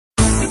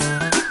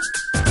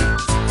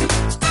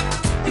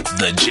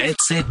The Jet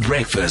Set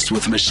Breakfast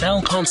with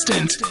Michelle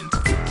Constant.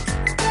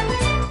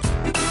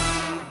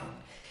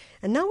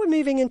 And now we're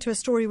moving into a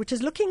story which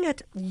is looking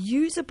at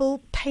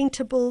usable,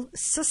 paintable,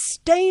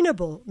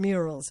 sustainable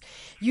murals,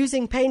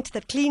 using paint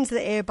that cleans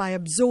the air by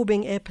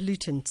absorbing air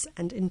pollutants.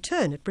 And in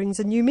turn, it brings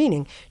a new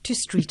meaning to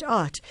street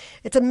art.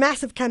 It's a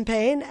massive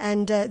campaign,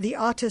 and the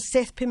artist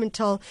Seth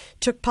Pimentel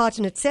took part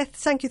in it. Seth,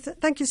 thank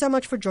you so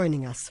much for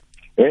joining us.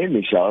 Hey,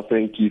 Michelle.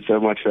 Thank you so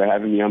much for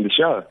having me on the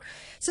show.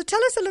 So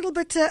tell us a little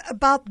bit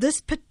about this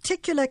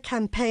particular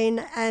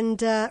campaign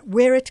and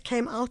where it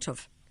came out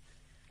of.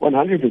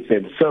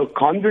 100%. So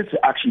Converse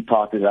actually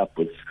partnered up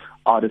with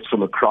artists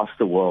from across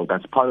the world.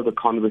 That's part of the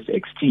Converse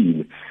X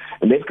team.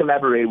 And they've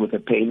collaborated with a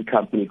paint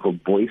company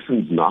called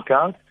Boyson's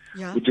Knockout,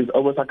 which is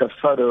almost like a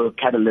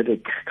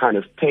photocatalytic kind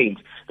of paint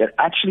that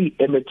actually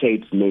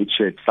imitates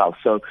nature itself.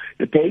 So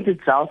the paint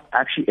itself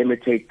actually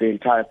imitates the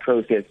entire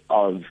process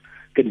of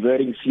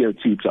converting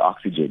CO2 to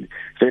oxygen.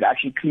 So it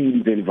actually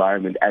cleans the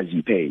environment as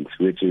you paint,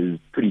 which is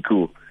pretty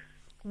cool.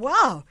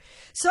 Wow.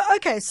 So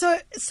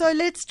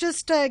let's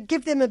just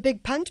give them a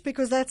big punt,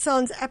 because that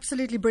sounds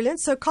absolutely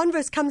brilliant. So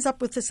Converse comes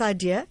up with this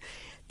idea,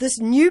 this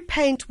new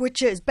paint,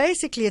 which is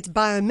basically it's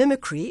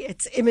biomimicry.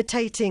 It's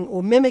imitating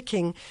or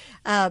mimicking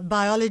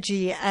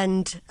biology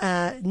and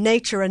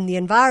nature and the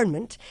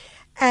environment.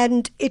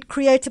 And it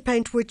creates a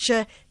paint which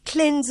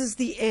cleanses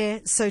the air,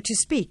 so to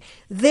speak.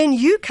 Then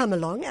you come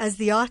along as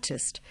the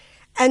artist.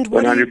 And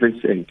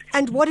 100%.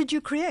 And what did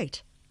you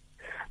create?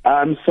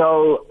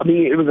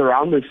 It was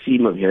around the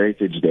theme of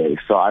Heritage Day,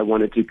 so I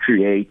wanted to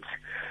create,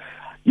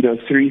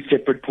 3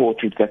 separate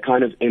portraits that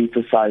kind of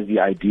emphasize the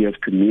idea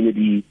of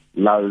community,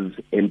 love,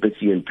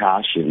 empathy, and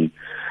passion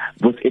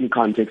within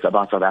context of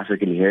our South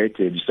African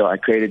heritage. So I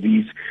created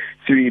these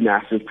 3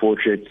 massive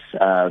portraits,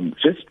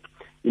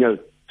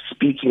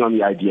 speaking on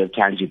the idea of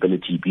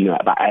tangibility,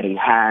 by adding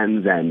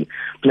hands and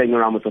playing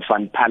around with the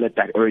fun palette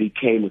that already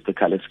came with the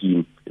color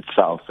scheme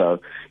itself. So,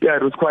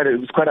 it was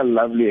quite a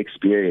lovely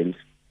experience.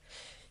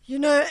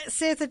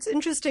 Seth, it's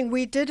interesting.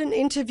 We did an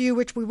interview,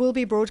 which we will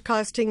be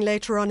broadcasting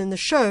later on in the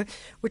show,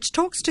 which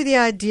talks to the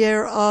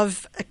idea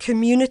of a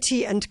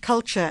community and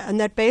culture. And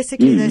that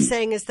basically they're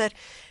saying is that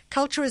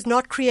culture is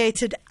not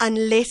created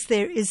unless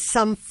there is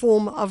some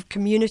form of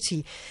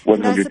community.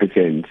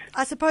 100%.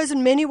 I suppose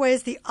in many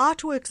ways the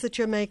artworks that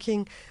you're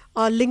making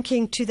are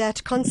linking to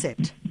that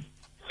concept.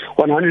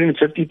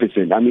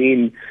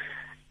 150%.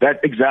 That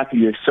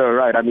exactly, you're so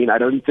right. I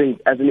don't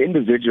think as an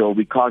individual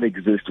we can't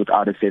exist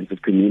without a sense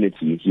of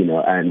community,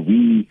 and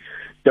we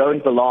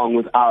don't belong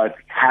without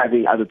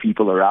having other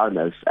people around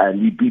us, and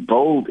we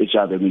bold each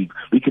other, we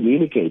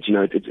communicate,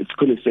 it's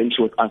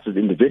quintessential with us as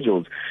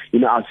individuals.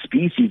 Our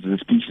species is a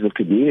species of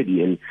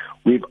community, and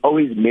we've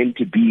always meant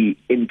to be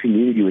in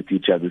community with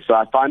each other. So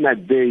I find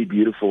that very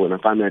beautiful, and I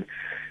find that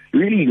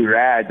really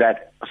rad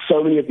that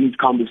so many of these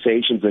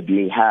conversations are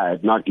being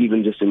had, not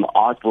even just in the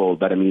art world,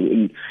 but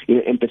in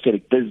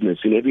empathetic business,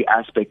 in every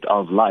aspect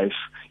of life.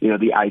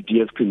 The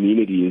idea of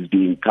community is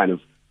being kind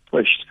of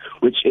pushed,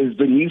 which is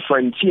the new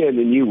frontier and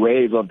the new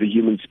wave of the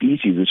human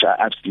species, which I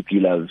absolutely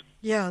love.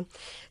 Yeah.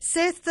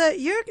 Seth,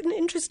 you're an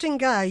interesting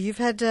guy. You've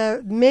had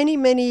many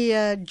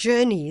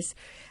journeys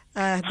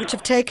which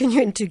have taken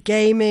you into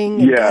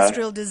gaming,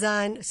 industrial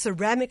design,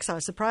 ceramics. I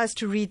was surprised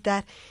to read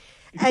that.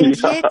 And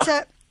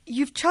yet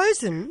you've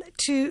chosen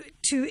to,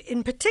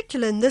 in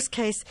particular in this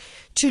case,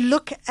 to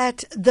look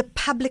at the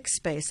public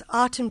space,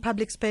 art in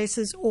public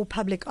spaces or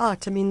public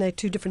art. They're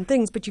 2 different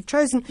things, but you've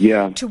chosen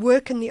to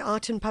work in the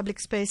art and public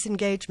space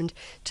engagement.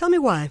 Tell me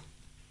why.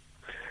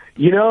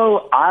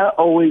 I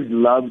always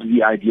loved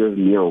the idea of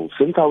murals.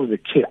 Since I was a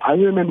kid, I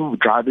remember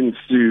driving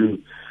through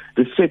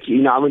the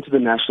city. I went to the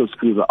National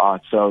School of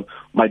Art, so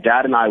my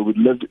dad and I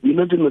lived in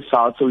the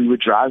south, so we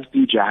would drive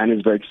through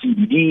Johannesburg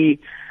CBD,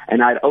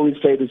 and I'd always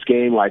play this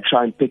game where I'd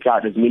try and pick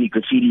out as many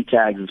graffiti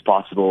tags as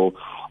possible,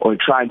 or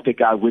try and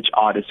pick out which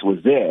artist was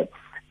there.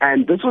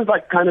 And this was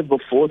kind of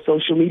before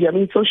social media.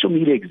 Social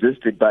media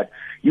existed, but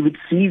you would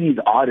see these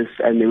artists,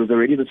 and there was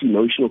already this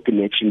emotional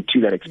connection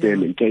to that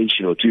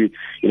experimentation or to,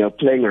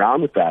 playing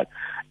around with that.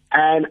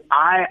 And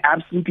I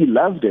absolutely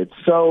loved it.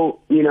 So,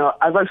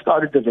 as I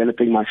started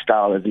developing my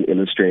style as an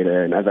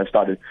illustrator, and as I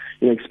started,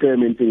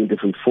 experimenting in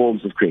different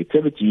forms of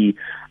creativity,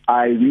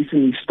 I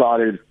recently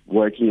started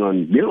working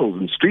on murals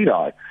and street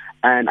art.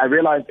 And I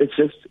realized it's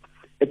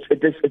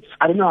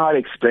I don't know how to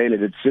explain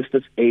it. It's just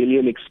this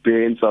alien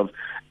experience of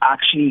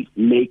actually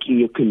making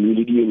your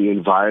community and your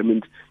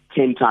environment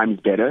 10 times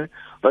better,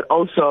 but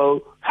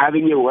also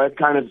having your work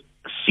kind of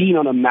seen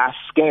on a mass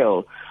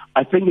scale.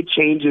 I think it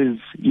changes,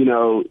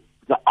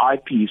 the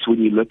eyepiece when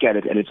you look at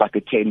it and it's like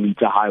a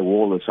 10-meter high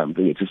wall or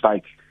something. It's just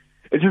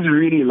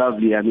really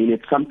lovely.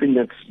 It's something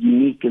that's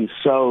unique and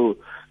so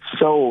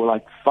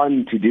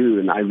fun to do,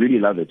 and I really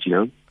love it,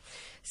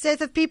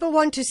 Seth, if people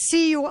want to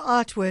see your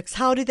artworks,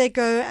 how do they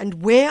go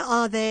and where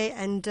are they?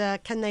 And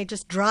can they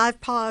just drive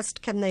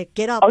past? Can they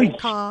get out their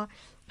car?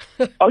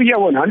 Oh, yeah,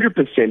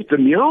 100%. The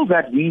mural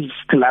that we've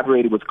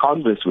collaborated with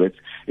Converse with,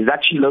 is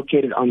actually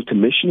located on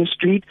Commissioner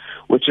Street,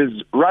 which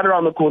is right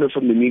around the corner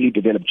from the newly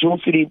developed Jewel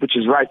City, which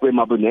is right where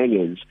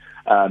Maboneng is.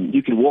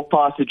 You can walk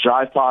past it,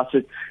 drive past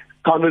it.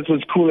 Converse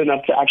was cool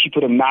enough to actually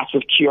put a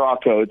massive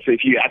QR code, so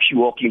if you're actually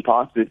walking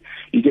past it,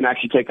 you can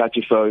actually take out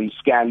your phone,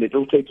 scan it,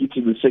 it'll take you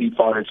to the City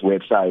Forest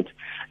website,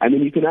 and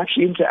then you can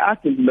actually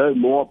interact and learn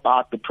more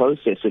about the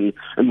process and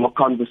what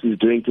Converse is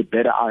doing to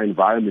better our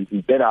environment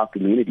and better our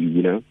community,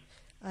 you know.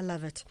 I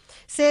love it.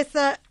 Seth,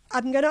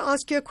 I'm going to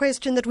ask you a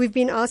question that we've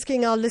been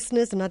asking our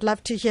listeners, and I'd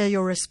love to hear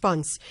your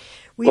response.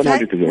 We've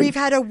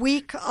had a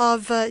week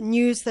of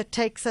news that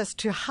takes us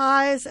to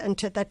highs and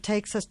that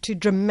takes us to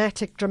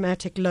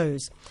dramatic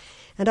lows.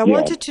 And I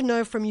wanted to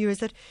know from you is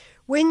that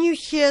when you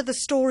hear the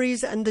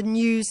stories and the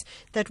news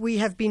that we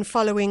have been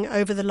following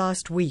over the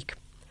last week,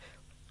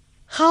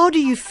 how do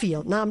you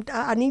feel? Now,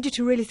 I need you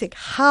to really think.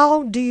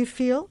 How do you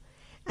feel?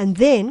 And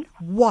then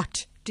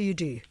what do you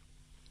do?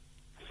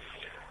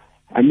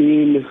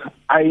 I'm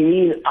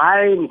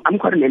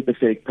quite an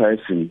empathetic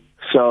person,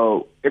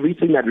 so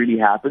everything that really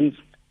happens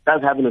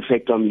does have an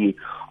effect on me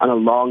on a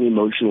long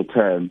emotional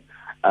term.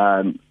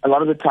 A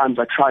lot of the times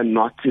I try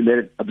not to let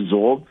it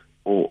absorb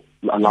or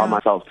allow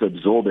myself to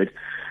absorb it,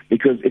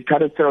 because it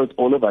kind of throws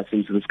all of us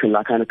into this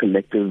kind of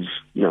collective,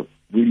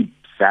 really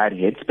sad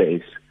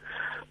headspace.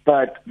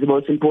 But the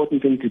most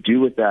important thing to do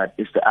with that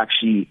is to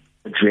actually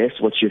address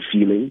what you're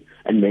feeling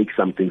and make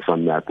something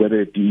from that, whether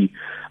it be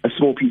a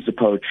small piece of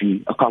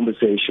poetry, a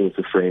conversation with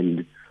a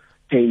friend,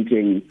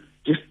 painting.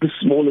 Just the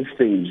smallest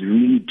things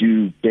really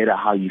do better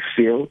how you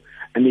feel,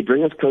 and they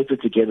bring us closer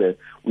together.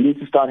 We need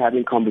to start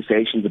having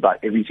conversations about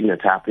everything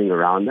that's happening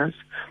around us,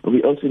 but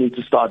we also need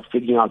to start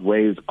figuring out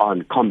ways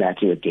on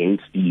combating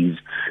against these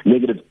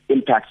negative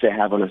impacts they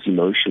have on us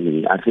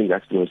emotionally. I think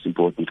that's the most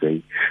important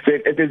thing. So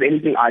if there's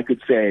anything I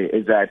could say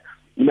is that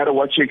no matter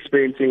what you're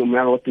experiencing, no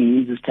matter what the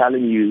news is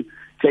telling you,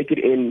 take it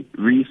in,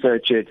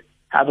 research it,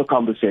 have a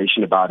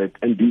conversation about it,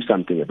 and do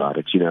something about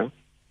it,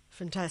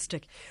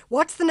 Fantastic.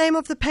 What's the name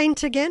of the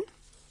paint again?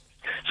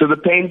 So the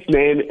paint's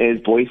name is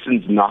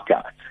Boyson's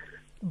Knockout.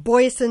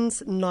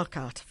 Boyson's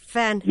Knockout.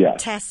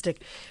 Fantastic.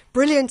 Yeah.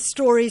 Brilliant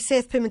story.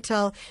 Seth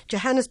Pimentel,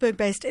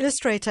 Johannesburg-based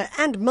illustrator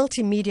and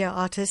multimedia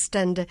artist.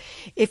 And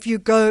if you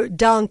go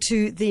down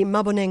to the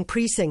Maboneng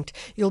precinct,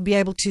 you'll be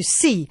able to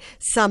see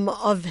some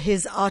of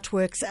his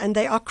artworks. And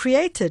they are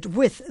created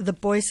with the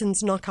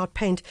Boyson's Knockout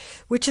paint,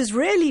 which is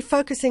really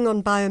focusing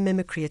on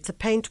biomimicry. It's a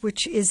paint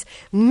which is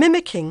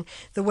mimicking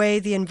the way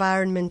the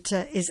environment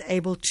is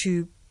able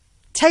to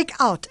take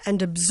out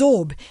and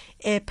absorb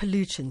air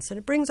pollutants. And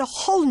it brings a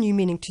whole new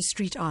meaning to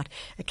street art,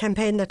 a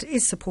campaign that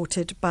is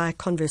supported by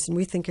Converse, and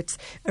we think it's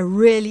a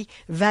really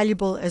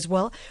valuable as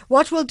well.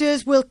 What we'll do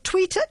is we'll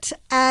tweet it,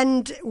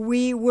 and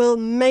we will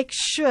make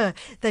sure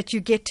that you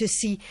get to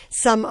see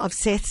some of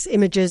Seth's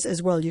images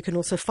as well. You can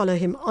also follow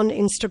him on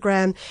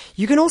Instagram.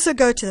 You can also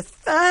go to the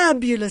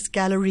fabulous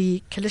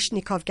gallery,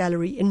 Kalishnikov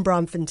Gallery in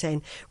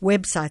Braamfontein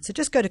website. So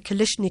just go to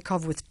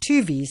kalishnikov with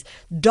 2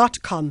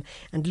 V's.com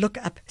and look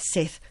up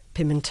Seth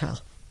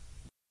Pimentel.